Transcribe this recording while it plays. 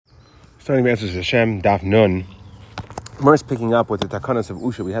Starting with Answers Hashem, Daf Nun. Gemara is picking up with the takanas of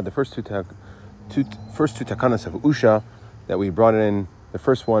Usha. We had the first two takanas of Usha that we brought in. The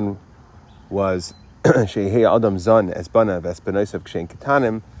first one was Shehei Adam Zan as Bana Vespanaisav Kshen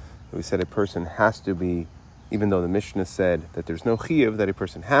Ketanim. We said a person has to be, even though the Mishnah said that there's no chiyuv, that a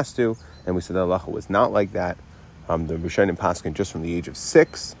person has to, and we said that halacha was not like that. The Rishonim paskin just from the age of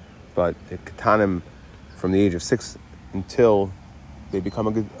 6, but Ketanim from the age of 6 until they become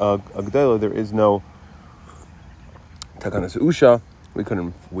a Gedolah, there is no takanas Usha. We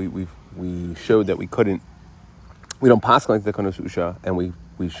showed that we couldn't. We don't pass like the takanas Usha, and we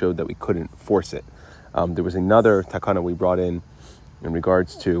showed that we couldn't force it. There was another takana we brought in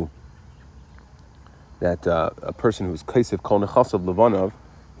regards to that a person who's kaisiv kol nechasav levanov,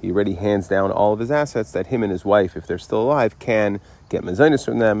 he already hands down all of his assets, that him and his wife, if they're still alive, can get mezainis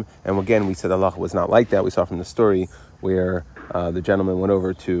from them. And again, we said Allah was not like that. We saw from the story where the gentleman went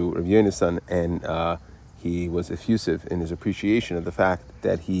over to Rav Yonasan and he was effusive in his appreciation of the fact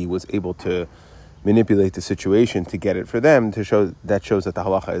that he was able to manipulate the situation to get it for them, to show that shows that the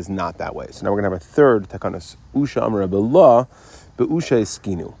halacha is not that way. So now we're going to have a third takanas Usha Amar Billah, but Usha is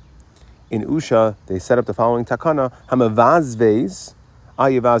skinu. In Usha, they set up the following takana: Hamavazvez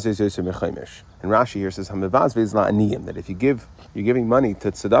ayivazvez yoser mechaymish. And Rashi here says Hamavazvez la aniyim, that if you're giving money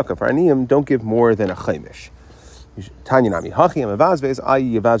to tzedakah for aniyim, don't give more than a chaymish. Tanyanami hachi Hamavazvez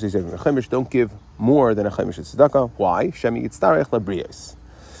ayivazvez yoser mechaymish. Don't give more than a chaymish at tzedakah. Why? Shemi yitztarech labriyos.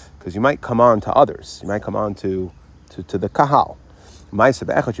 Because you might come on to others. You might come on to the kahal. There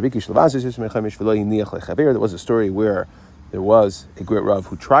was a story where there was a great Rav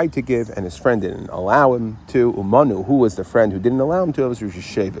who tried to give and his friend didn't allow him to. Umanu, who was the friend who didn't allow him to, it was Rav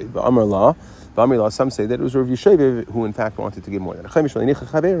Yeshev. V'amar some say that it was Rav Yeshev who in fact wanted to give more than a chemish.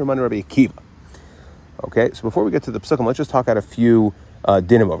 Okay, so before we get to the psukim, let's just talk out a few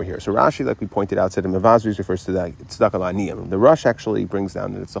dinim over here. So Rashi, like we pointed out, said Mavazvez refers to that tzedakah la'aniyim. The Rush actually brings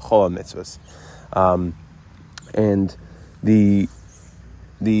down that it's a chol mitzvahs. And the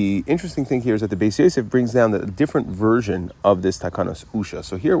interesting thing here is that the Beis Yosef brings down a different version of this takanos Usha.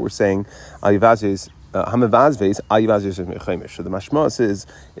 So here we're saying Hamavazvez ayivazvez mechaymish. So the mashmas is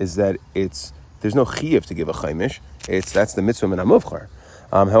that there's no chiyuv to give a chaymish. That's the mitzvah min hamuvchar.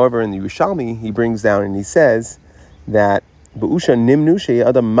 However, in the Yerushalmi, he brings down and he says that B'usha nimnu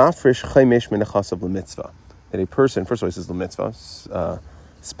she'adam mafresh chaymish menachasav l'mitzvah. That a person, first of all, he says l'mitzvah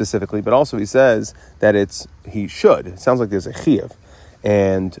specifically, but also he says that he should. It sounds like there's a chiyuv.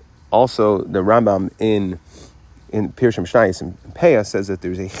 And also the Rambam in Pirush Mishnayos and Peah says that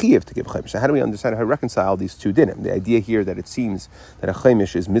there's a chiyuv to give chaymish. So how do we understand how to reconcile these two dinim? The idea here that it seems that a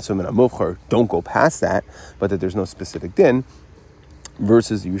chaymish is mitzvah min hamuvchar, don't go past that, but that there's no specific din,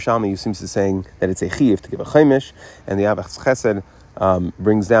 versus the Yerushalmi, who seems to be saying that it's a chiyuv to give a chaymish, and the Avach Chesed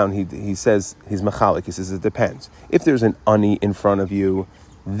brings down, he says, he's machalik, he says it depends. If there's an ani in front of you,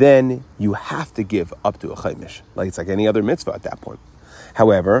 then you have to give up to a chaymish. It's like any other mitzvah at that point.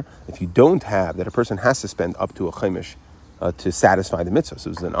 However, if you don't have, that a person has to spend up to a chaymish to satisfy the mitzvah,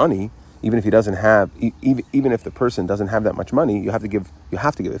 so it's an ani, even if he doesn't have, even if the person doesn't have that much money, you have to give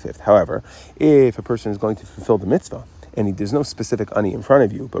a fifth. However, if a person is going to fulfill the mitzvah, and there's no specific ani in front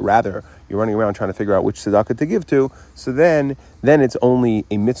of you, but rather you're running around trying to figure out which tzedakah to give to, so then it's only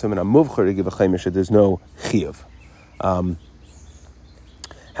a mitzvah and a muvchar to give a chaymish, there's no chiyuv.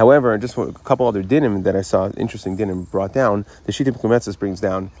 However, just a couple other dinim that I saw, interesting dinim brought down, the Shita Pekumetzes brings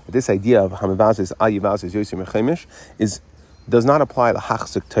down that this idea of hamavazes ayivazes yosim chaymish does not apply to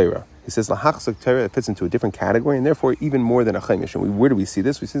hachzik Torah. He says lahachzik Torah, it fits into a different category, and therefore even more than a chaymish. And where do we see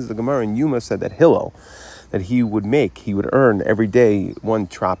this? We see this the Gemara in Yuma said that Hillel, that he would earn every day one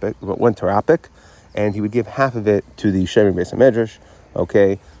terapik, and he would give half of it to the Shemim Beis HaMedrash.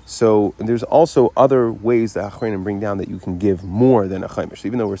 Okay, so there's also other ways that Achronim bring down that you can give more than a chaymish. So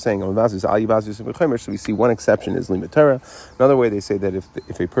even though we're saying so we see one exception is limit Torah. Another way they say that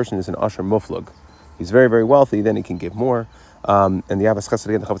if a person is an asher muflug, he's very, very wealthy, then he can give more. And the Avos Chesed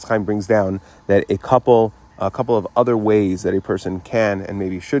again, the Chafetz Chaim brings down that a couple of other ways that a person can and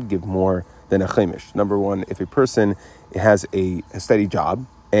maybe should give more than a chaymish. Number one, if a person has a steady job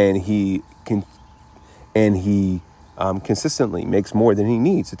and he consistently makes more than he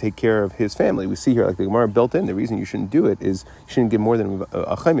needs to take care of his family. We see here, like the Gemara built in, the reason you shouldn't do it is you shouldn't give more than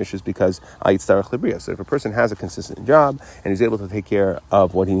a chaymish is because ayitzarech libriya. So if a person has a consistent job and he's able to take care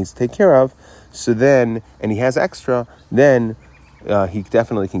of what he needs to take care of, so then, and he has extra, then he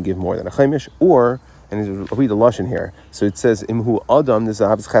definitely can give more than a chaymish. Or, and I'll read the lashon here. So it says, Imhu Adam, this is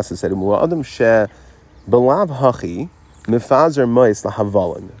Avos Chesed said, Imhu Adam she belav hachi mifazer mois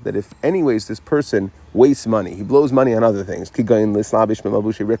lahavalan. That if anyways this person wastes money, he blows money on other things. Kigayin lislabish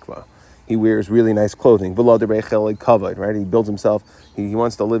melabushi rikva. he wears really nice clothing. Right? He builds himself. He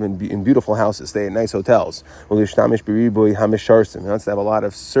wants to live in beautiful houses, stay at nice hotels. He wants to have a lot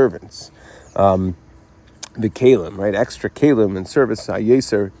of servants. The kalim, right? Extra kalim and service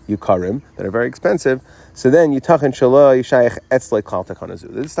yeser yukarim that are very expensive. So then yitachin shala yishayich etzlei kal takana zu.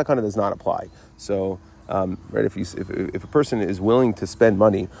 This takana does not apply. So right, if a person is willing to spend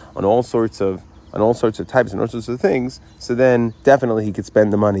money on all sorts of types and all sorts of things, so then definitely he could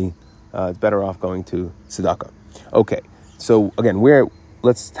spend the money. It's better off going to tzedakah. Okay, so again,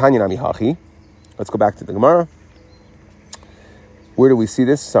 let's Tanya Nami Hachi. Let's go back to the Gemara. Where do we see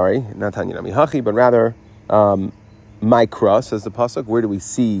this? Sorry, not Tanya Nami Hachi, but rather Mikra, says the pasuk. Where do we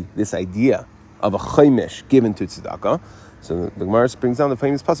see this idea of a chaimish given to tzedakah? So the Gemara brings down the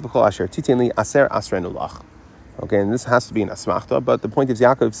famous pasuk called Asher Titinli Aser Asrenulach. Okay, and this has to be an asmachta, but the point is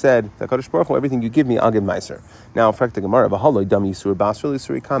Yaakov said, "Hakadosh Baruch Hu, everything you give me, I'll give meiser." Now, fact the Gemara, "V'haloi dam yisur basrili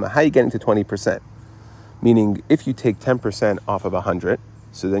surikama." How are you getting to 20%? Meaning, if you take 10% off of 100,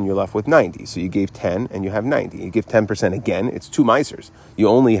 so then you're left with 90. So you gave 10 and you have 90. You give 10% again, it's 2 meisers. You're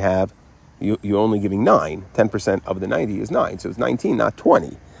only giving 9. 10% of the 90 is 9, so it's 19, not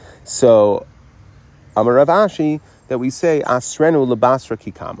 20. So Amar Rav Ashi, that we say asrenu lebasra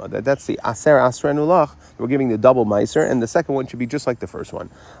kikama, that's the aser asrenu lach. We're giving the double meiser, and the second one should be just like the first one.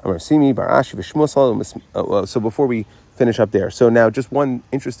 Amar Simi bar Ashi v'shmuel. So before we finish up there, so now just one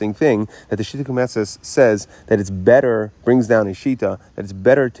interesting thing that the Shita Kumetzes says that it's better, brings down a Shita, that it's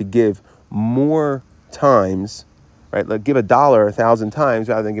better to give more times, right? Like give $1 1,000 times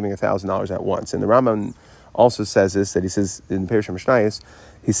rather than giving $1,000 at once. And the Rambam also says this, that he says in Perush Mishnayos,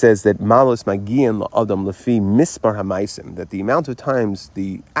 he says that malos magian la'adam lefi mispar hamaisim, that the amount of times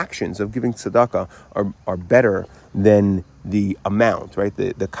the actions of giving tzedakah are better than the amount, right?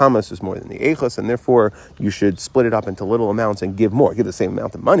 The kamas is more than the echos, and therefore you should split it up into little amounts and give more. Give the same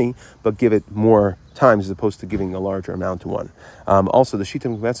amount of money, but give it more times as opposed to giving a larger amount to one. Also, the Shita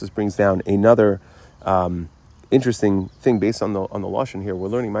Kumetzes brings down another interesting thing based on the lashon here. We're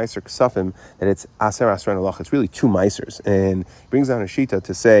learning Meiser Ksafim that it's Aser Asren Alach. It's really 2 Meisers, and he brings down a Shita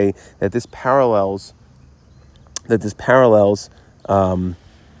to say that this parallels how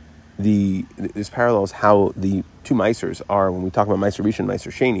the 2 Meisers are when we talk about Meiser Rishon,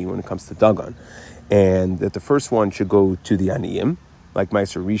 Meiser Sheni when it comes to Dagan, and that the first one should go to the Aniyim, like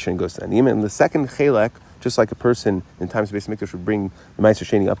Meiser Rishon goes to Aniyim, and the second Chelek, just like a person in times of Beis Mikdash would bring the Meiser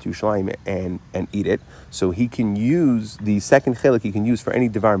Sheni up to Yerushalayim and eat it. So he can use the second chelik, he can use for any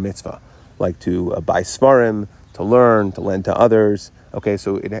Devar mitzvah, like to buy Svarim, to learn, to lend to others. Okay,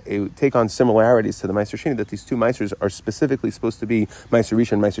 so it would take on similarities to the Meiser Sheni, that these 2 Meisers are specifically supposed to be Meiser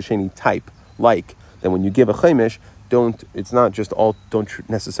Rishon, Meiser Sheni type, like that when you give a chaimish, don't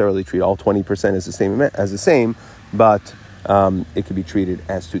necessarily treat all 20% as the same, but it could be treated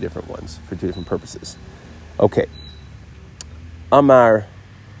as 2 different ones for 2 different purposes. Okay. Amar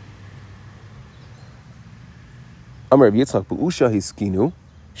Rav Yitzchak B'usha Hiskinu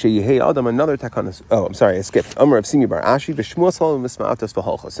Sheyehei Adam another takanas. Oh, I'm sorry, I skipped. Amar Rav Simi bar Ashi V'Shmuel Salam Misma'atas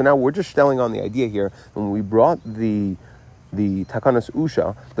V'Holcha. So now we're just stelling on the idea here. When we brought the takanas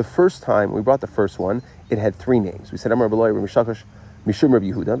Usha, the first time we brought the first one, it had 3 names. We said Amar B'Loi Rav Mishakash Mishum Rav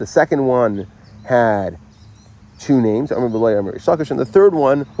Yehuda. The second one had 2 names, Amar B'Loi Amar Mishakash, and the third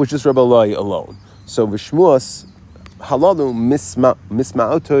one was just Rav Eloi alone. So V'Shmuas Halalu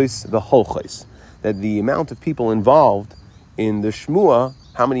Misma'otos V'Holchos, that the amount of people involved in the Shmua,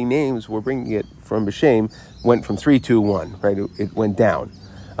 how many names we're bringing it from B'Shem, went from 3 to 1, right? It went down.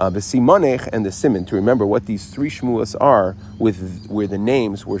 The Simonech and the Simon, to remember what these 3 Shmuas are, where the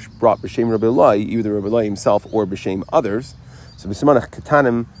names were brought B'Shem Rabbi Eloi, either Rabbi Eloi himself or B'Shem others. So B'Simonech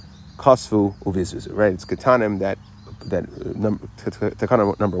Katanim Kosvu Uvizuzu, right? It's Katanim that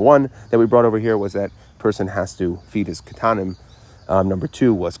Takana number 1 that we brought over here was that person has to feed his katanim. Number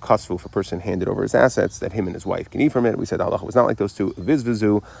 2 was kasfu, if a person handed over his assets, that him and his wife can eat from it. We said halacha was not like those 2.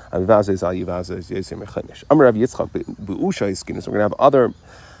 Vizvizu, avivazes, ayivazes, yesem echemish. Amar Rav Yitzchak be'usha iskinu. So we're going to have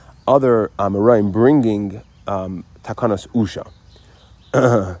other Amoraim bringing takanas usha.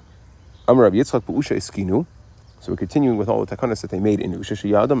 Amar Rav Yitzchak be'usha iskinu. So we're continuing with all the takanas that they made in Usha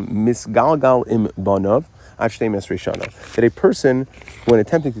Sheyadam misgalgal im banav achdei mesrei shana. That a person, when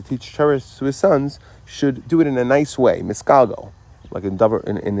attempting to teach Torah to his sons, should do it in a nice way, misgalgal, like in a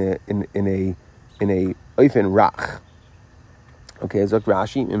oifen rach. Okay, as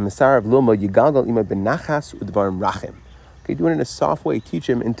Rashi in Masarav Luma yigalgal ima benachas udvarim rachim. Okay, do it in a soft way. Teach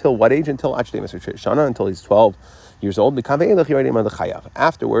him until what age? Until achdei mesrei shana, until he's 12 years old.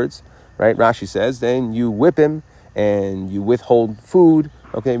 Afterwards, right? Rashi says, then you whip him and you withhold food.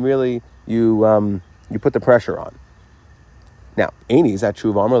 Okay, really, you put the pressure on. Now, Aini, is that true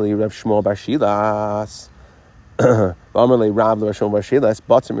of Amrli Rav Shmuel Bar Shilas? Amrli Rav Shmuel Bar Shilas,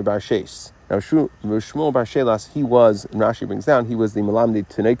 Batzim Bar Sheis. Now, Shmuel Bar Shelas, he was, and Rashi brings down, he was the Malamdi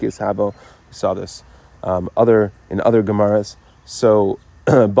Tanekis Habo. We saw this in other Gemaras. So,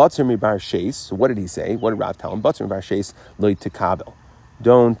 Batzim Bar Sheis, so what did he say? What did Rav tell him? Batzim Bar Sheis, Lo Tekabel.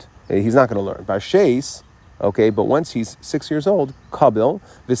 He's not going to learn. Bar Sheis, okay, but once he's 6 years old, Kabil,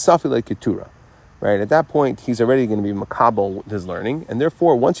 Visafi Le Ketura. Right, at that point, he's already going to be makabel with his learning, and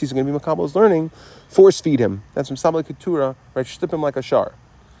therefore, once he's going to be makabel his learning, force feed him. That's from sabla ketura, right? Strip him like a shar,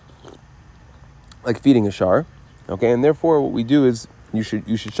 like feeding a shar. Okay, and therefore, what we do is you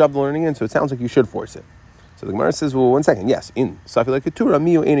should shove the learning in. So it sounds like you should force it. So the Gemara says, well, 1 second, yes, in safi like ketura,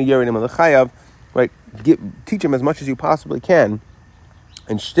 miu ena yerenim alechayav, right? Teach him as much as you possibly can,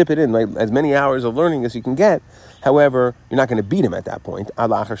 and strip it in, right? As many hours of learning as you can get. However, you're not going to beat him at that point.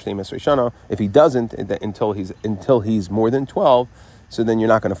 If he doesn't until he's more than 12, so then you're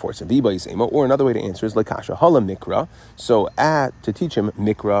not going to force him. Or another way to answer is lekasha hala mikra. So to teach him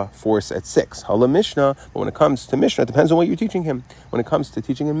mikra, force at 6. Hala mishnah. But when it comes to mishnah, it depends on what you're teaching him. When it comes to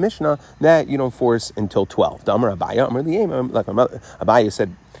teaching him mishnah, that you don't force until 12. Damar Abaya, Amar liyema, like Abaya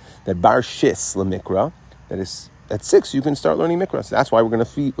said that bar shis lemikra, that is. At 6, you can start learning mikra. So that's why we're going to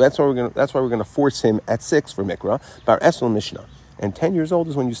feed. That's why we're going to force him at 6 for mikra. Bar esel mishnah, and 10 years old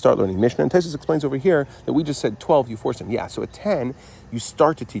is when you start learning mishnah. And Tosfos explains over here that we just said 12, you force him. Yeah, so at 10 you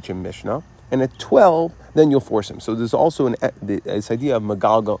start to teach him mishnah, and at 12 then you'll force him. So there's also this idea of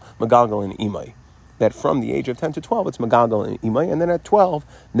magalgal and imay, that from the age of 10 to 12 it's magalgal and imay, and then at 12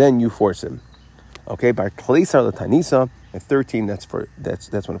 then you force him. Okay, bar kleisar latanisa at 13 that's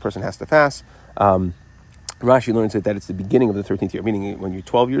when a person has to fast. Rashi learns that it's the beginning of the 13th year, meaning when you're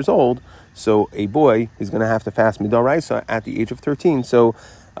 12 years old, so a boy is going to have to fast midaraisa at the age of 13. So,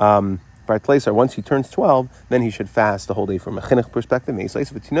 once he turns 12, then he should fast the whole day from a chinuch perspective,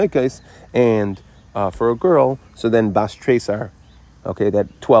 and for a girl, so then bas tresar, okay,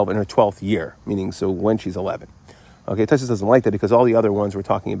 that 12 in her 12th year, meaning so when she's 11. Okay, Tosfos doesn't like that because all the other ones we're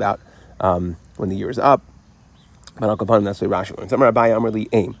talking about when the year is up. But I'll come that's the way Rashi learns. Amar Abaye Amar Li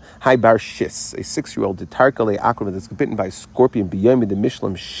Aim. Hi Bar Shis, a 6-year-old Detarkale Akrava that's bitten by a scorpion beyond the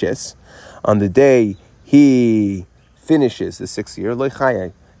Mishlam Shis. On the day he finishes the 6th year,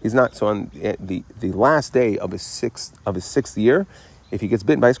 Loichaye. He's not so on the last day of his sixth year. If he gets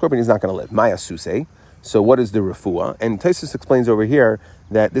bitten by a scorpion, he's not going to live. Maya Suse. So what is the refuah? And Tosfos explains over here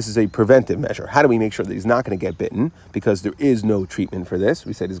that this is a preventive measure. How do we make sure that he's not going to get bitten? Because there is no treatment for this.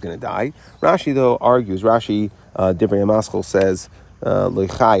 We said he's going to die. Rashi, though, argues. Rashi, Divrei Maschil says,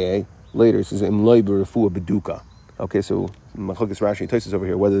 Lechaye, later says, Im loy b'refuah beduka. Okay, so Machlokes Rashi and Tosfos over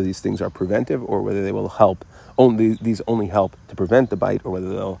here, whether these things are preventive or whether they will help, these only help to prevent the bite or whether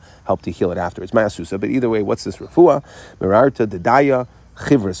they'll help to heal it afterwards. Mayasusa. But either way, what's this refuah? Merarta dedaya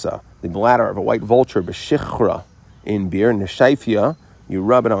chivrasa. The bladder of a white vulture, b'shichra, in beer, neshaifia, you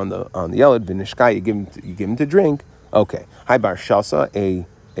rub it on the yelad, v'nishkai, you give him to drink. Okay. Hi bar shasa,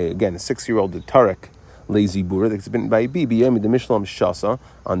 again a 6-year-old Tarek, lazy bura that's bitten by a bee, b'yom the mishlam shasa,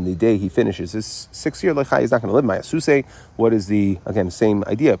 on the day he finishes his 6th year, lechai, he's not going to live. Mayasuse, what is the, again, same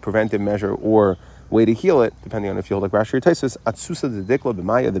idea, preventive measure or way to heal it, depending on if you hold like Rashi or Tosfos, atsusa the dikla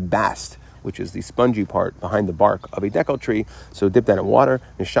b'maya, the bast, which is the spongy part behind the bark of a dekel tree. So dip that in water,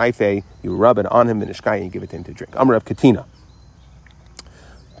 nishaife, you rub it on him, and nishkai, and you give it to him to drink. Amar of Katina.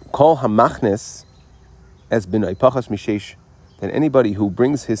 Kol hamachnes as b'nai pachas mishesh, that anybody who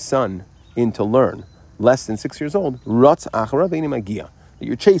brings his son in to learn less than 6 years old, ratz acharav eini magia, that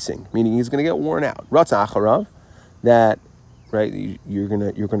you're chasing, meaning he's going to get worn out. Ratz acharav, that right, you're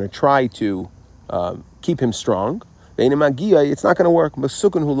gonna try to keep him strong. It's not going to work.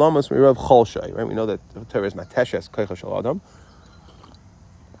 Right? We know that the Torah is mateshes koicha shel adam.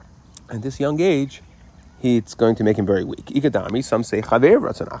 At this young age, it's going to make him very weak. Ikadami, some say chaver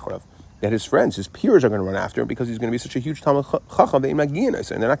ratzon acharav, that his friends, his peers are going to run after him because he's going to be such a huge talmid chacham, and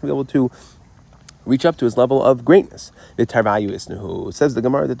they're not going to be able to reach up to his level of greatness. The Tarvayu Isnuhu says the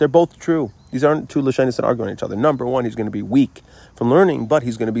Gemara that they're both true. These aren't two lashonos that argue on each other. Number one, he's going to be weak from learning, but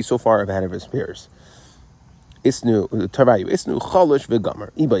he's going to be so far ahead of his peers. Isnu Tarvayu Isnu Chalosh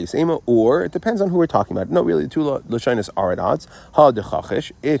v'Gamar Iba Yisema, or it depends on who we're talking about. No, really, the two lashonos are at odds. Ha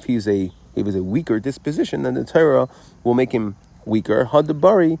dechachish, if he was a weaker disposition, then the Torah will make him weaker. Ha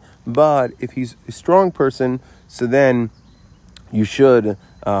debari, but if he's a strong person, so then you should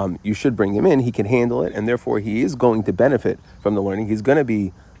bring him in. He can handle it, and therefore he is going to benefit from the learning. He's going to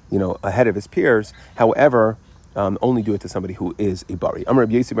be, ahead of his peers. However, only do it to somebody who is a bari. Amar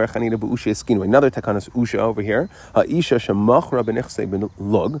Rabbi Yossi bar Chanina b'usha eskinu. Another takanas usha over here. Isha shemachra b'nichsei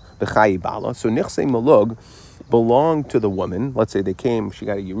b'lug b'chayi bala. So nichsei malug belong to the woman. Let's say she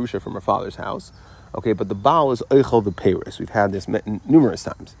got a Yerusha from her father's house. Okay, but the Baal is Eichel the Peiris. We've had this numerous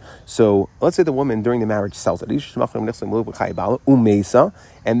times. So let's say the woman during the marriage sells it,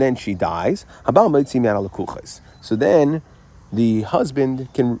 and then she dies. So then the husband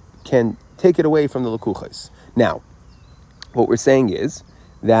can take it away from the Lekuches. Now, what we're saying is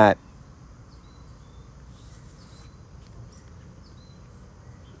that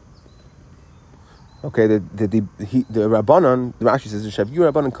okay, the Rabbanon, the Rashi says,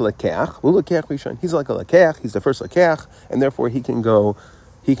 Rabbanon Rishon. He's like a Lekeach, he's the first Lekeach, and therefore he can go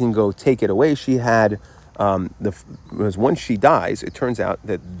take it away. She had, because once she dies, it turns out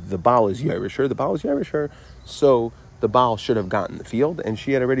that the Baal is Yerisher, so the Baal should have gotten the field, and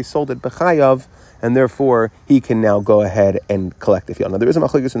she had already sold it B'chayav, and therefore he can now go ahead and collect the field. Now there is a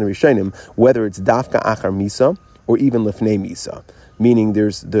machlokes in the Rishonim, whether it's Dafka Achar Misa, or even Lifnei Misa. Meaning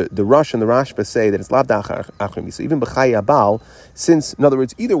there's the Rush and the Rashba say that it's Lav Dachar Achar Misa. Even B'chaya Baal, since, in other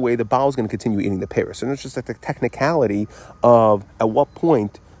words, either way, the Baal is going to continue eating the Paris. And it's just like the technicality of at what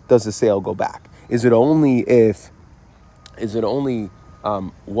point does the sale go back? Is it only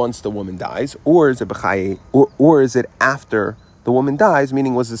once the woman dies, or is it B'chaya, or is it after the woman dies,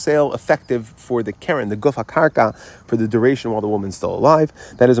 meaning was the sale effective for the Keren, the Guf HaKarka, for the duration while the woman's still alive?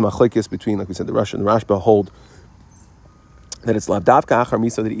 That is a machlokes between, like we said, the Rush and the Rashba hold that it's Lav Davka Achar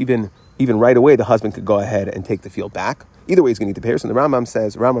Misa, that even right away the husband could go ahead and take the field back. Either way, he's going to eat the pears. And the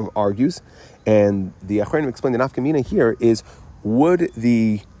Rambam argues, and the Achronim explain the nafkamina here is, would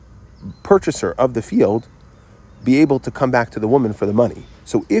the purchaser of the field be able to come back to the woman for the money?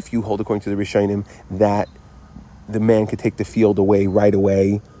 So if you hold, according to the Rishonim, that the man could take the field away right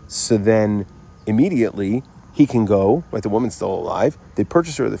away, so then immediately he can go, right, the woman's still alive, the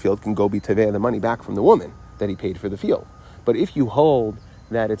purchaser of the field can go be teveh the money back from the woman that he paid for the field. But if you hold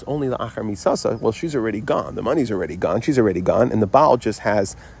that it's only the Achar Misasa, well, she's already gone. The money's already gone. She's already gone. And the Baal just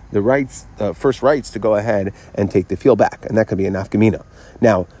has the rights, first rights to go ahead and take the field back. And that could be a nafkamina.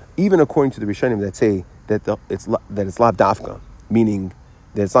 Now, even according to the Rishonim that say that it's Lav Dafka, meaning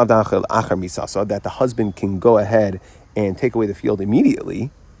that it's Lav Dafka Achar Misasa, that the husband can go ahead and take away the field immediately,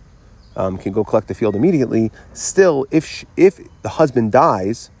 can go collect the field immediately. Still, if the husband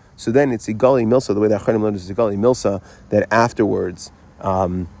dies, so then it's Igali Milsa, the way that Achronim learned is Igali Milsa, that afterwards,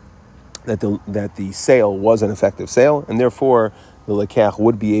 that the sale was an effective sale, and therefore the Lekeach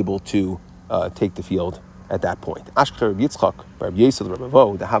would be able to take the field at that point. Ashkar Rabbi Yitzchak, Rabbi Yisrael, Rabbi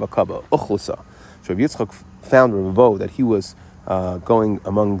Vo, the Havakaba Uchlusa. So Rabbi Yitzchak found Rabbi Vo that he was going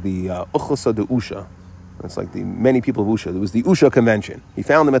among the Uchlusa de Usha. It's like the many people of Usha. There was the Usha convention. He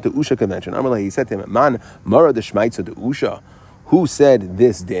found them at the Usha convention. Amalei, he said to him, Man, Mara de Shmaitza de Usha. Who said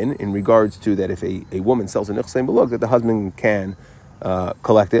this din in regards to that if a woman sells a nichsei maluk, that the husband can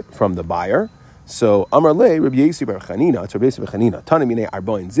collect it from the buyer? So Amar Le Rabbi Yesi bar Chanina, it's Rabbi Yesi bar Chanina. Tanamine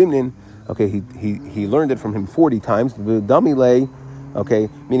Arbain Zimnin. Okay, he learned it from him 40 times. V'dami Le. Okay,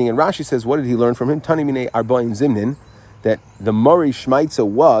 meaning, and Rashi says, what did he learn from him? Tanamine Arbain Zimnin. That the Mari Shmaitza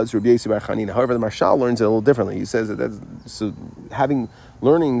was Rabbi Yesi bar Chanina. However, the Marshal learns it a little differently. He says that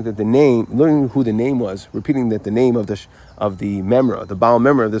learning who the name was, repeating that the name of the memra, the Baal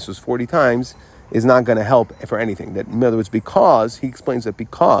memra of this was 40 times, is not going to help for anything. That, in other words, because he explains that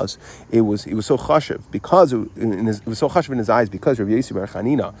because it was so chashiv, because it was so chashiv in his eyes, because Rabbi Yesi bar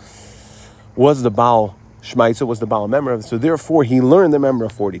Chanina was the Baal Shmaitza, was the Baal memra, so therefore he learned the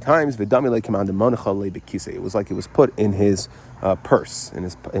memra 40 times. It was like it was put in his purse, in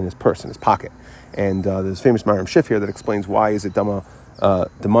his pocket. And there's a famous Maram Shif here that explains why is it dama the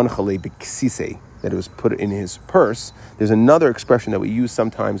manchale b'kisise, that it was put in his purse. There's another expression that we use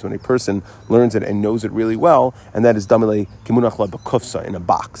sometimes when a person learns it and knows it really well, and that is damale kimunachla b'kufsa, in a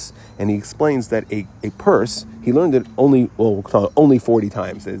box. And he explains that a purse, he learned it only 40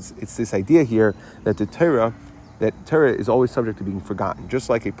 times. It's this idea here that Torah is always subject to being forgotten. Just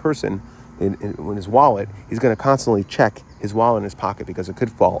like a person in his wallet, he's going to constantly check his wallet in his pocket because it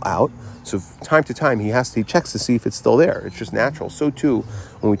could fall out. So time to time, he checks to see if it's still there. It's just natural. So too,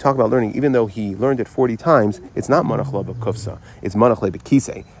 when we talk about learning, even though he learned it 40 times, it's not manachla b'kufsa, it's manachla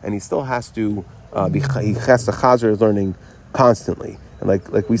b'kisei, and he still has to he has to chazer learning constantly. And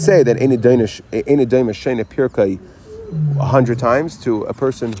like we say that ein adayma shena pirkai 100 times to a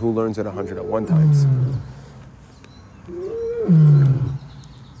person who learns it 101 times.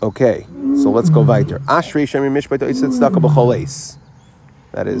 Okay, so let's go weiter. Ashrei shemi mishpat oitzet tzedakah b'choleis.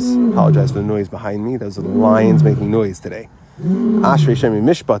 That is, apologize for the noise behind me. Those are the lions making noise today. Ashrei shemi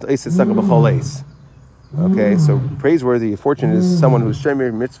mishpat oitzet tzedakah b'choleis. Okay, so praiseworthy, fortunate is someone who's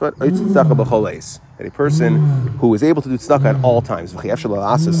shemir mitzvah tzedakah b'choleis. That a person who is able to do tzedakah at all times. Can a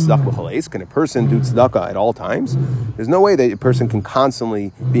person do tzedakah at all times? There's no way that a person can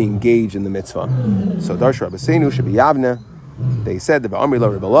constantly be engaged in the mitzvah. So Darsha Rabbeinu should be Yavne. They said the Ba'amri Lo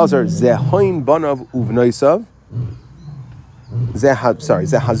Rebbe Lazar Zehoin Banav Uvnoisav.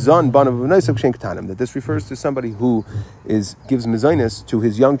 Zehazan Banav Uvnoisav Kshen Ketanim. That this refers to somebody who gives mezainis to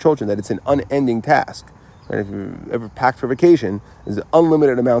his young children. That it's an unending task. Right? If you're ever packed for vacation, there's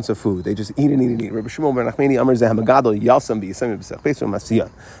unlimited amounts of food. They just eat and eat and eat. Rabbi Shmuel ben Nachmani Amar Zehamadol Yasam B'Yisayim B'Sechbeis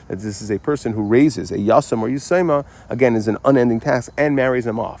Masiyan. That this is a person who raises a Yasam or Yisayma, again, is an unending task and marries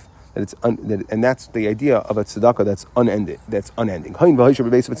them off. And that's the idea of a tzedakah that's unending.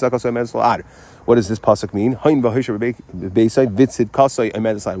 What does this pasuk mean? What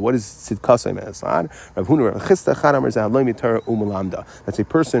is tzidkasai me'asad? That's a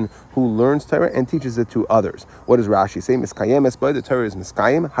person who learns Torah and teaches it to others. What does Rashi say? The Torah is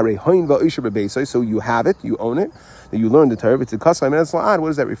miskayim. So you have it, you own it, that you learn the Torah. What does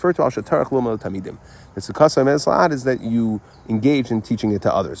that refer to? The tzidkasai me'asad is that you engage in teaching it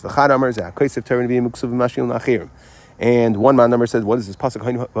to others. And one man number says, what does this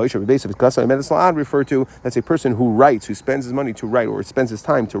pasuk refer to? That's a person who writes, who spends his money to write, or spends his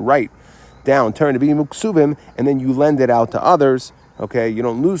time to write down Torah to be muksuvim, and then you lend it out to others. Okay, you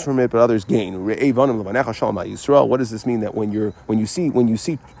don't lose from it, but others gain. What does this mean? That when you see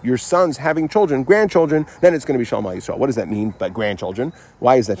your sons having children, grandchildren, then it's going to be Shalom Yisrael. What does that mean by grandchildren?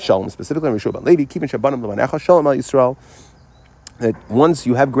 Why is that Shalom specifically? That once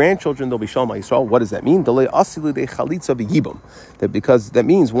you have grandchildren, they'll be Shalom Yisrael. What does that mean? That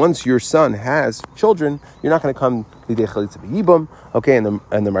means once your son has children, you're not going to come lidei chalitza b'yibum. Okay, and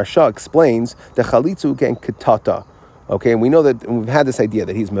the Marsha explains the chalitzu again ketata. Okay, and we know that we've had this idea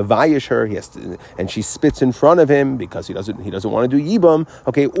that he's mevayish her, and she spits in front of him because he doesn't want to do yibum.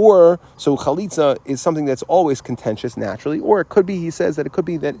 Okay, or so chalitza is something that's always contentious naturally, or it could be, he says that it could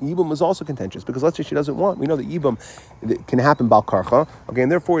be that yibum was also contentious because let's say she doesn't want. We know that yibum can happen bal karcha. Okay, and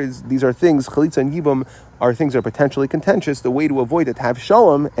therefore these are things, chalitza and yibum are things that are potentially contentious. The way to avoid it, to have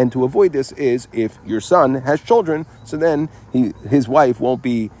shalom, and to avoid this is if your son has children, so then his wife won't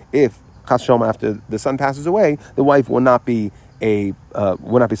be, if after the son passes away, the wife will not be subject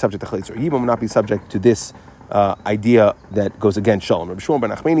to chalitza. Yibum will not be subject to this idea that goes against shalom. Rabbi Shmuel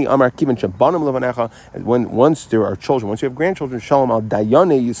ben Achmeni Amar Kivan Shabanim Levanecha. Once there are children, once you have grandchildren, shalom al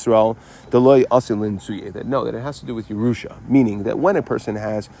dayane Yisrael deloy asilin suye. That it has to do with Yerusha, meaning that when a person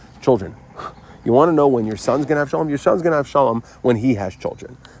has children, you want to know when your son's going to have shalom. Your son's going to have shalom when he has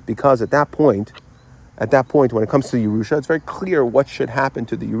children, because at that point, when it comes to Yerusha, it's very clear what should happen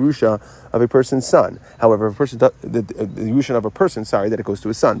to the Yerusha of a person's son. However, if a person the Yerusha of a person, that it goes to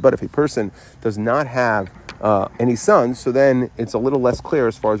his son. But if a person does not have any sons, so then it's a little less clear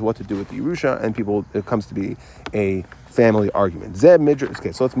as far as what to do with the Yerusha, and it comes to be a family argument. Zeh midrash.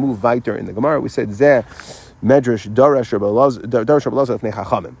 Okay, so let's move weiter in the Gemara. We said Zeh medrash darash Rabbi Elazar lefnei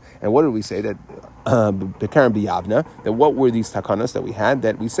chachamim. And what did we say? That Bekarim b'Yavna, that what were these takanas that we had?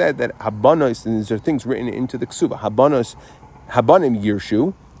 That we said that habanos, and these are things written into the ksuba. Habanim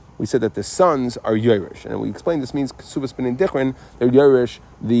yirshu. We said that the sons are yerish, and we explained this means ksuvas b'nei dichrin. They're yerish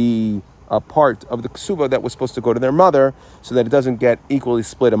the part of the ksuba that was supposed to go to their mother, so that it doesn't get equally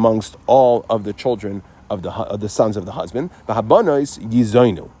split amongst all of the children of the sons of the husband. Habanos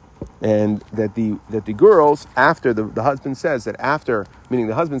yizainu. And that the girls, after the husband says that after, meaning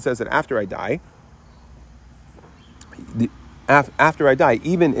the husband says that after I die,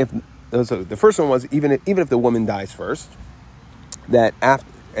 even if, so the first one was even if the woman dies first, that after,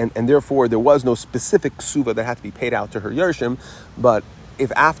 and therefore there was no specific ksuva that had to be paid out to her yershim, but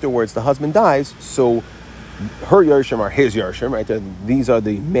if afterwards the husband dies, so her yershim are his yershim, right? These are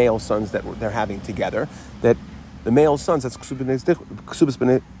the male sons that they're having together. That the male sons, that's ksubas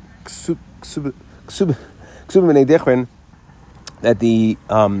b'nei dichrin, that the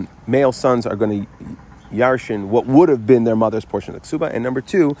male sons are going to yarshin what would have been their mother's portion of the ksuba, and number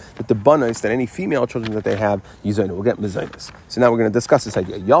two, that the banos, that any female children that they have, yizaynu, will get mezainis. So now we're going to discuss this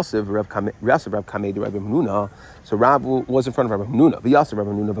idea. Yosef Rav Kamei Rabbi Menuna. So Rav was in front of Rabbi Menuna. V'Yosef Rabbi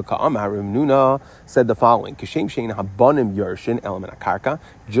Menuna v'Ka'amah. Rabbi Menuna said the following: Kishem shein habanim yarshin element akarka.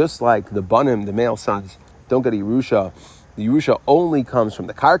 Just like the banim, the male sons, don't get a Yerusha. The Yerusha only comes from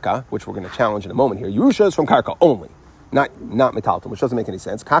the karka, which we're going to challenge in a moment here. Yerusha is from karka only. Not metalton, which doesn't make any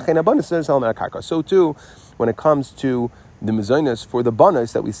sense. So too, when it comes to the mezainis for the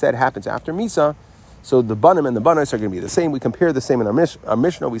banos that we said happens after Misa, so the banim and the banos are going to be the same. We compare the same in our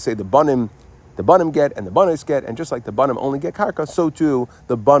Mishnah. We say the banim get and the banos get, and just like the banim only get karka, so too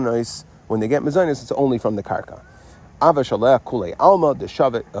the banos when they get mezainis, it's only from the karka. Ava shalech kulei alma the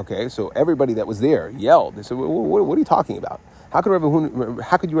shavet. Okay, so everybody that was there yelled. They said, "What are you talking about? How could you,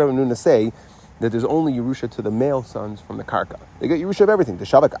 Rabbi Nuna, say that there's only Yerusha to the male sons from the karka? They get Yerusha of everything. The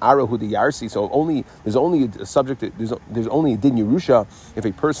shavak ara hu the yarsi. So there's only a subject. There's only a din Yerusha if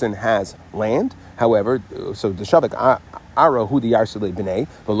a person has land. However, so the shavak ara hu the yarsi le b'nei,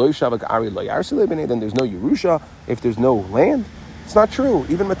 but lo shavak ari lo yarsi le b'nei. Then there's no Yerusha if there's no land. It's not true.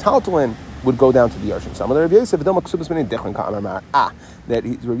 Even metaltalin would go down to the Yarshim. Some of the Rabbi Yosef, that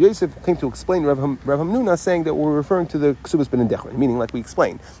Rabbi Yosef came to explain Rav Hamnuna, saying that we're referring to the Ksubas ben Dichrin, meaning, like we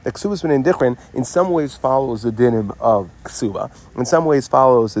explained, that Ksubas ben Dichrin in some ways follows the dinim of Ksuba, in some ways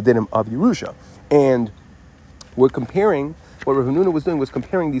follows the dinim of Yerusha. And we're comparing, what Rav Hamnuna was doing was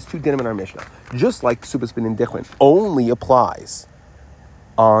comparing these two dinim in our Mishnah. Just like Ksubas ben Dichrin only applies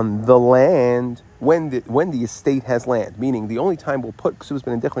on the land when the estate has land, meaning the only time we'll put Ksubas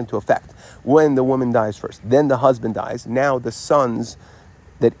ben Dichrin into effect when the woman dies first, then the husband dies. Now the sons,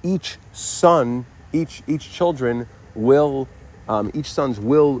 that each sons will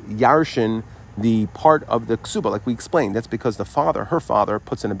yarshin the part of the ksuba, like we explained. That's because her father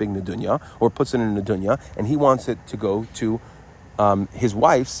puts in a big nedunya, or puts in a nedunya, and he wants it to go to his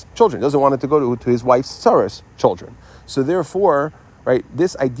wife's children. He doesn't want it to go to his wife's Sarah's children. So therefore, right,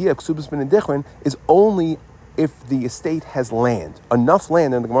 this idea of ksubas ben dichrin is only if the estate has land, enough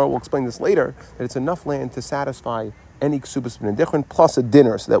land, and the Gemara will explain this later, that it's enough land to satisfy any ksubas ben dichrin plus a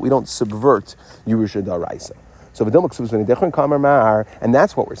dinner, so that we don't subvert Yerusha Daraisa. So v'dilma ksubas ben dichrin kamar mar, and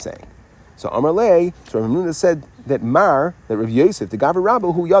that's what we're saying. So Amar Lei, so Rav Hamnuna said that Rav Yosef, the Gavar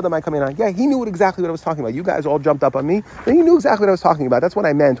Rabba, who Yada might come in on, yeah, he knew exactly what I was talking about. You guys all jumped up on me, but he knew exactly what I was talking about. That's what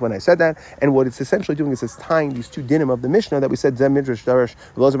I meant when I said that. And what it's essentially doing is it's tying these two dinim of the Mishnah that we said, Zem Midrash Darash,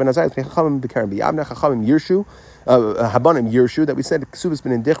 Velozer ben Azayis, Chachamim B'Karen B'Yavna, Chachamim Yirshu, Habanim Yirshu, that we said Ksubas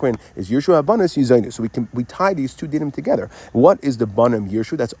ben Dichrin is Yirshu Habanis Yizainu. So we tie these two dinim together. What is the Banim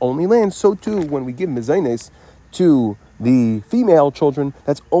Yirshu? That's only land. So too, when we give Mezainis to the female children,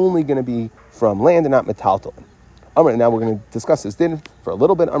 that's only going to be from land and not metaltalin. Now we're going to discuss this din for a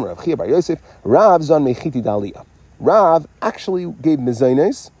little bit. Rav Chia bar Yosef, Rav zon mechiti dalia. Rav actually gave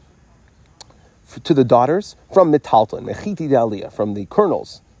mezainis to the daughters from metaltalin, mechiti dalia, from the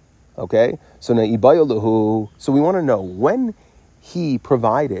kernels. Okay, so now ibayaluhu. So we want to know, when he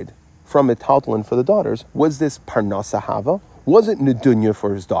provided from metaltalin for the daughters, was this parnasa hava? Was it nedunya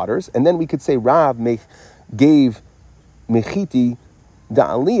for his daughters? And then we could say Rav gave mechiti the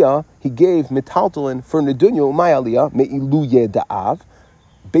aliyah, he gave metaltalin for nedunya my aliyah meiluye da'av,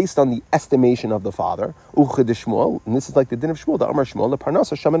 based on the estimation of the father. Uched Shmuel, and this is like the din of Shmuel, the Amar Shmuel, the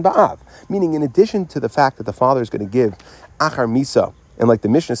parnasa shaman ba'av, meaning in addition to the fact that the father is going to give achar misa, and like the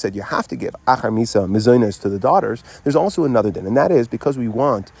Mishnah said, you have to give achar misa mezainos to the daughters. There's also another din, and that is because we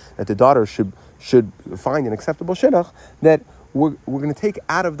want that the daughters should find an acceptable shidduch, that we're going to take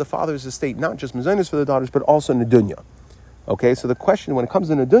out of the father's estate not just mezainos for the daughters, but also nedunya. Okay, so the question when it comes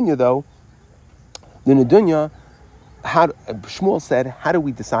to nedunya, though, the nedunya, Shmuel said, how do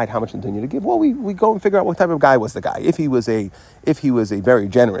we decide how much nedunya to give? Well, we go and figure out what type of guy was the guy. If he was a very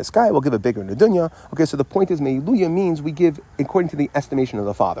generous guy, we'll give a bigger nedunya. Okay, so the point is, meiluya means we give according to the estimation of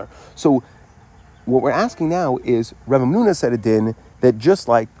the father. So what we're asking now is, Rav Hamnuna said a din that just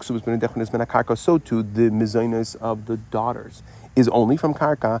like ksubas ben dichrin is ben karka, so too the mezainos of the daughters is only from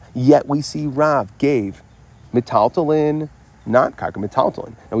karka. Yet we see Rav gave metaltalin, not karka,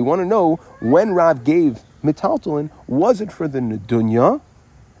 metaltalin. And we want to know, when Rav gave metaltalin, was it for the nedunya,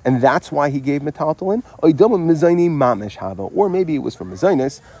 and that's why he gave metaltalin? Or maybe it was for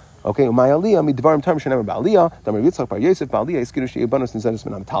mezainis. Okay,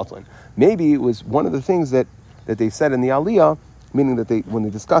 maybe it was one of the things that they said in the aliyah, meaning that when they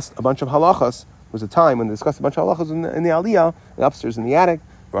discussed a bunch of halachas, was a time when they discussed a bunch of halachas in the aliyah, upstairs in the attic,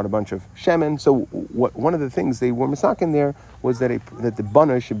 brought a bunch of shemen. So one of the things they were misakin there was that the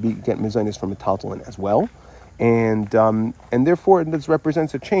bana should get mezainis from metaltalin as well, and therefore this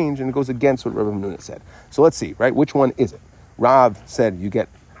represents a change, and it goes against what Rav Hamnuna said. So let's see, right? Which one is it? Rav said you get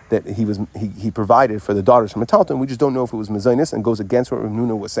that he provided for the daughters from metaltalin. We just don't know if it was mezainis and goes against what Rav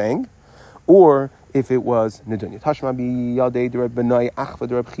Hamnuna was saying, or if it was nedunya. Tashma bi yadei de Reb Benai achva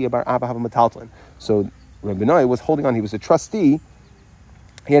de Reb Chia bar Abba have metaltalin. So Reb Benai was holding on. He was a trustee.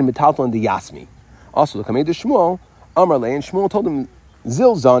 He had metaltalin the Yasmi. Also, the Kamei de Shmuel, Amar Le, and Shmuel told him,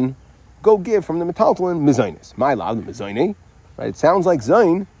 Zilzan, go give from the metaltalin mezainis. My love, the mezaini. Right? It sounds like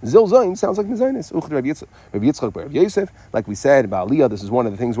zain. Zilzain sounds like mezainis. Uchd Rabbi Yitzchak bar Rabbi Yosef. Like we said about Aliyah, this is one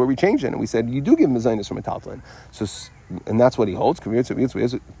of the things where we changed it, and we said you do give mezainis from metaltalin. So and that's what he holds. Where it says no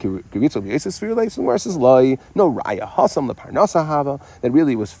raya hasam leparnasa hava, that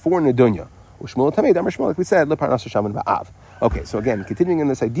really was for nedunya. Like we said, okay, so again, continuing in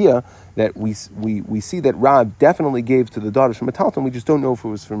this idea that we see that Rav definitely gave to the daughters from Metalton. We just don't know if it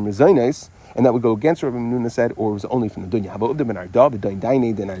was from Rizainis, and that would go against what Rabbi Menuna said, or it was only from the dunya.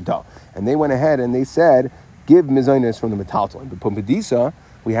 And they went ahead and they said, give Mizainis from the Metalton. But Pumbedisa,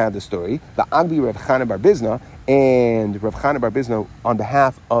 we have the story, the Agbi Rav Chana Bar Bizna, and Rav Chana Bar Bizna, on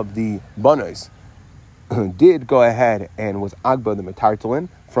behalf of the Banos, did go ahead and was Agba the Metartalin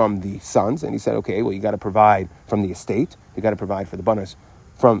from the sons, and he said, okay, well, you got to provide from the estate, you got to provide for the Banos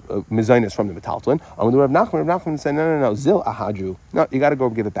from Mizainis from the Metaltalin. Rav Nachman said, no, Zil Ahadru, no, you got to go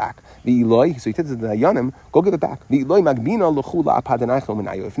give it back. The Eloi, so he said to the Dayanim, go give it back. The Eloi Magbina L'chula Apadanaychel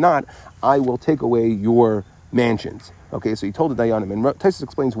Minayu. If not, I will take away your mansions. Okay, so he told the Dayanim, and Taisus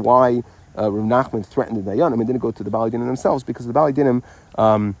explains why Rav Nachman threatened the Dayanim and didn't go to the Baalei Dinim themselves, because the Baalei Dinim,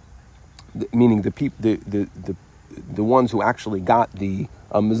 meaning the ones who actually got the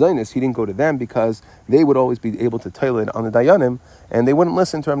Mezainis, he didn't go to them because they would always be able to tell it on the Dayanim, and they wouldn't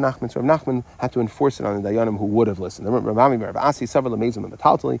listen to Rav Nachman. So Rav Nachman had to enforce it on the Dayanim who would have listened. They wanted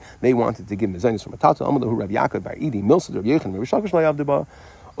to give Mezainis from a Taltal. Rav Yaakov Bar Idi, Milsa, Rav Yechon, Rav Shakish Layavdeba,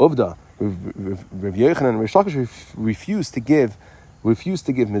 Uvda, Rav Yechon and Rav Shakish refused to give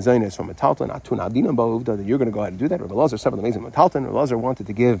Mezainis from a Taltal, Atun Adinam Uvda, that you're going to go ahead and do that. Rav Elazar, several amazing Taltal. Rav Elazar wanted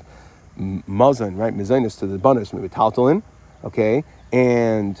to give Mazan, right, Mezainis to the Banos from Taltalin, okay,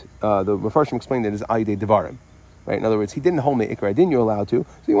 and the Mefarshim explained that as Aydei Devarim, right? In other words, he didn't hold me Ikra, didn't you allowed to,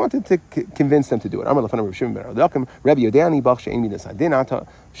 so he wanted to convince them to do it. Amar Lefanav Rav Shimon ben Rabbi Yodani Bach She'en Midas Hadinata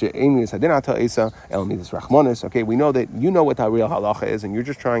Esa El Midas Rachmanis. Okay, we know that you know what the real halacha is, and you're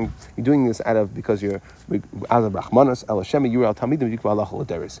doing this because you're out of Rachmanis El Hashem Yurel Talmidim Yikva Halacha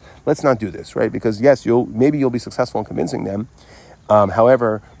L'Deris. Let's not do this, right? Because yes, maybe you'll be successful in convincing them.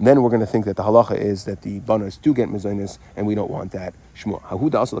 However, then we're going to think that the halacha is that the banos do get mezainis, and we don't want that. Shmuel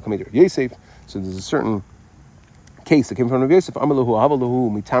Hahuda also the Rav Yosef. So there's a certain case that came from Rav Yosef. Amalahu Havalahu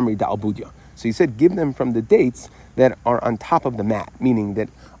Mitamri Da'albudia. So he said, give them from the dates that are on top of the mat, meaning that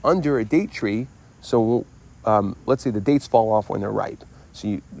under a date tree. So let's say the dates fall off when they're ripe.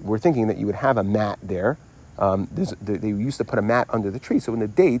 So we're thinking that you would have a mat there. They used to put a mat under the tree, so when the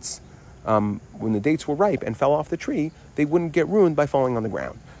dates were ripe and fell off the tree, they wouldn't get ruined by falling on the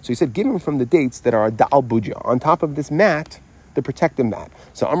ground. So he said, give them from the dates that are da'al buja, on top of this mat, the protective mat.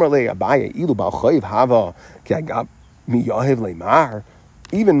 So Amar le Abaya ilu bal chayiv hava ki agab mi yahiv leimar.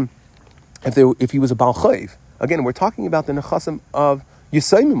 Even if he was a bal chayiv, again, we're talking about the nechasim of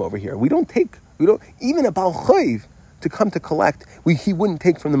Yisayimim over here. We don't even a bal chayiv to come to collect. He wouldn't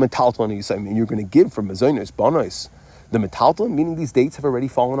take from the metaltal and Yisayimim. And you're going to give from mezainis banos. The metaltal, meaning these dates have already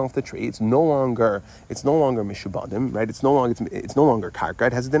fallen off the tree. It's no longer mishubadim, right? It's no longer karka.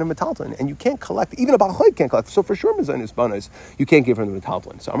 It has a din of metaltal, and you can't collect. Even a balchayv can't collect. So for sure, mezainis banos, you can't give from the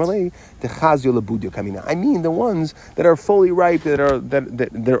metaltal. So amalei techazio lebudio kamina. I mean the ones that are fully ripe, that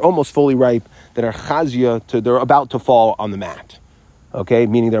they're almost fully ripe, that are chazia they're about to fall on the mat. Okay,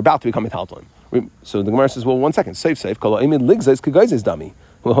 meaning they're about to become metaltal. So the Gemara says, well, one second, safe. Kol imid ligzais kagaizes dummy.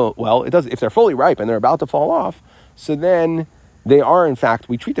 Well, it does. If they're fully ripe and they're about to fall off, so then they are, in fact,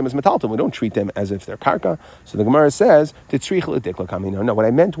 we treat them as metalton. We don't treat them as if they're karka. So the Gemara says, no, what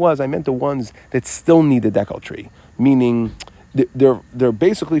I meant the ones that still need the decal tree, meaning they're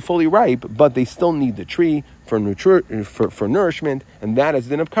basically fully ripe, but they still need the tree for nourishment, and that is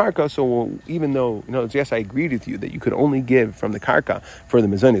then of karka. So even though, yes, I agreed with you that you could only give from the karka for the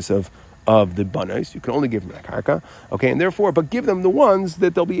mezainis of the banos, you can only give them the karka, okay, and therefore, but give them the ones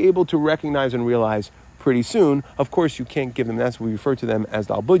that they'll be able to recognize and realize pretty soon. Of course, you can't give them, that's what we refer to them as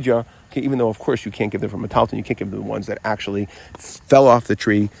the albudja, okay, even though, of course, you can't give them from metalton, you can't give them the ones that actually fell off the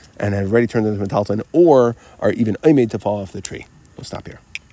tree and have already turned into metalton, or are even made to fall off the tree. We'll stop here.